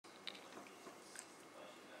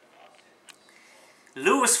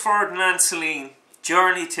Louis Ferdinand Celine,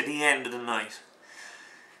 Journey to the End of the Night.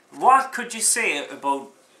 What could you say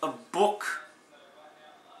about a book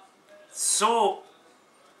so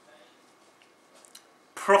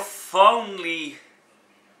profoundly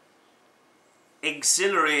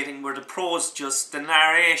exhilarating, where the prose, just the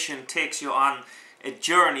narration, takes you on a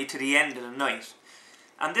journey to the end of the night?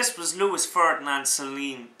 And this was Louis Ferdinand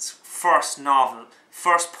Celine's first novel,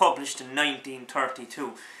 first published in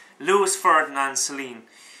 1932. Louis Ferdinand Celine,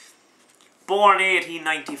 born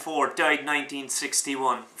 1894, died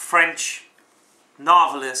 1961, French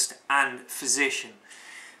novelist and physician.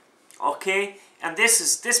 Okay, and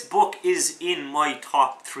this book is in my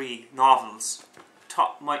top 3 novels,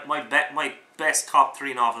 my best top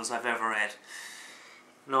 3 novels I've ever read.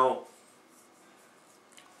 No.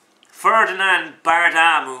 Ferdinand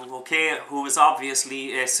Bardamu, okay, who is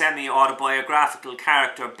obviously a semi-autobiographical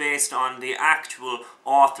character based on the actual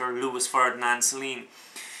author Louis Ferdinand Celine.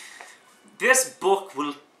 This book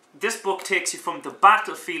takes you from the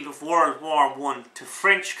battlefield of World War I to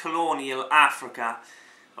French colonial Africa,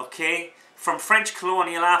 okay, from French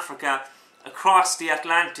colonial Africa across the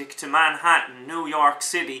Atlantic to Manhattan, New York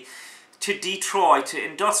City, to Detroit, to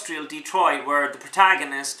industrial Detroit, where the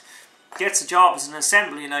protagonist gets a job as an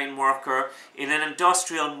assembly line worker in an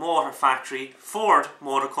industrial motor factory, Ford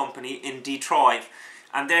Motor Company in Detroit,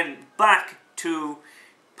 and then back to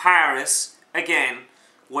Paris again,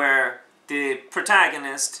 where the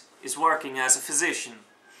protagonist is working as a physician.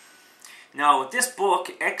 Now, this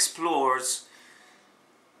book explores,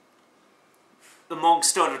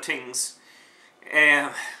 amongst other things,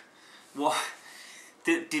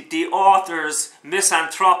 the author's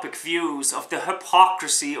misanthropic views of the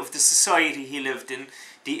hypocrisy of the society he lived in,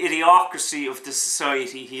 the idiocracy of the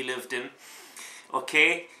society he lived in.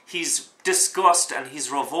 Okay, he's disgust and he's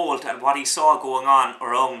revolt at what he saw going on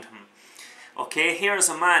around him. Okay, here's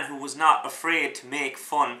a man who was not afraid to make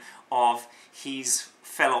fun of his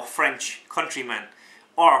fellow French countrymen,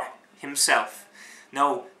 or himself.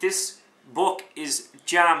 Now, this book is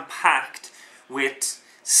jam-packed with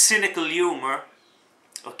cynical humour,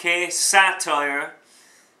 okay, satire,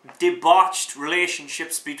 debauched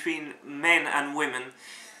relationships between men and women.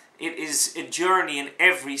 It is a journey in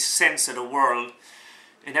every sense of the world,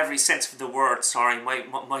 in every sense of the word, sorry,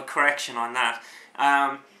 my correction on that.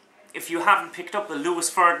 If you haven't picked up the Louis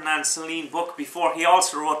Ferdinand Celine book before, he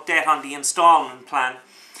also wrote Death on the Installment Plan.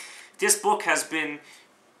 This book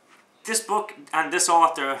and this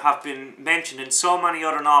author have been mentioned in so many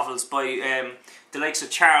other novels by the likes of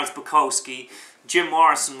Charles Bukowski. Jim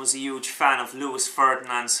Morrison was a huge fan of Louis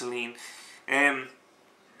Ferdinand Celine.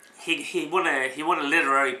 He won a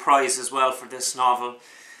literary prize as well for this novel.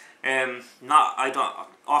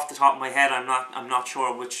 Off the top of my head, I'm not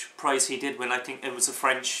sure which prize he did win. I think it was a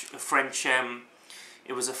French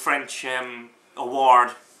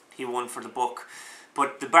award he won for the book.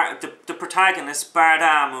 But the protagonist,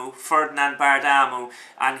 Ferdinand Bardamu,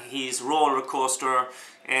 and his roller coaster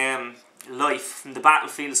life from the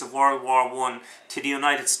battlefields of World War I to the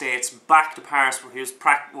United States, back to Paris,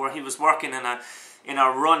 where he was working in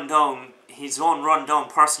his own rundown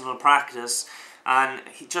personal practice, and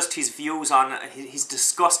his views on his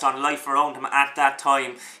disgust on life around him at that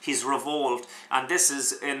time, his revolt. And this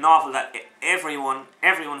is a novel that everyone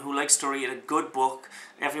who likes to read a good book,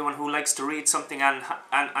 everyone who likes to read something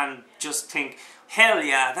and just think, hell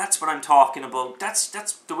yeah, that's what I'm talking about. That's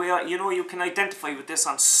the way you can identify with this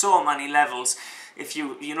on so many levels. If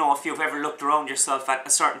you've ever looked around yourself at a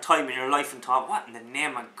certain time in your life and thought, what in the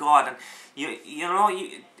name of God? And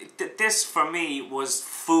this for me was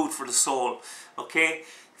food for the soul. Okay,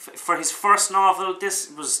 for his first novel, this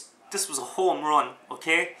was a home run.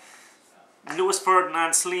 Okay, Louis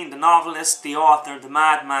Ferdinand Celine, the novelist, the author, the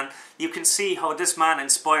madman. You can see how this man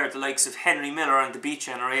inspired the likes of Henry Miller and the Beat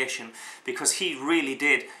Generation, because he really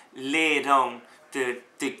did lay down the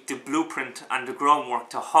blueprint and the groundwork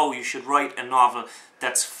to how you should write a novel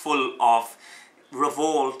that's full of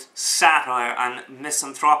revolt, satire, and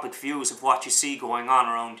misanthropic views of what you see going on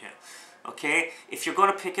around you. Okay, if you're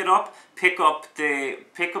going to pick it up, pick up the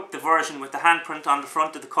version with the handprint on the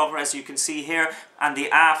front of the cover, as you can see here, and the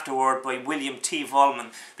afterword by William T.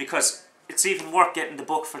 Vollmann, because it's even worth getting the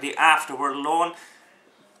book for the afterword alone.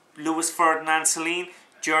 Louis Ferdinand Celine,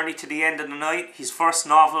 Journey to the End of the Night, his first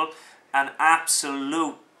novel, an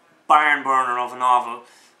absolute barn burner of a novel.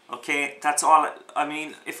 Okay, that's all. I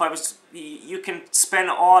mean, you can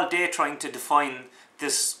spend all day trying to define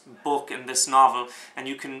this book and this novel, and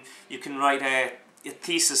you can write a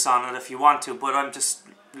thesis on it if you want to, but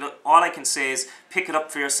all I can say is pick it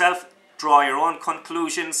up for yourself, draw your own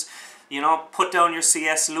conclusions, You know, put down your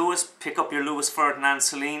C.S. Lewis, pick up your Louis Ferdinand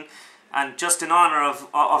Celine, and just in honour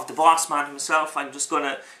of the boss man himself, I'm just going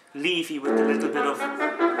to leave you with a little bit of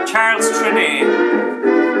Charles Trenet.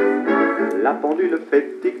 La pendule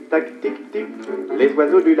fait tic-tac, tic-tic. Les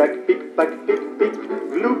oiseaux du lac pic-pac, pic-pic.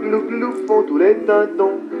 Glou, glou, glou font tous les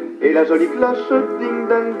dindons. Et la jolie cloche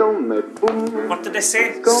ding-ding-dong. Mais boum, What did they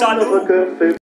say? quand Salut! notre cœur fait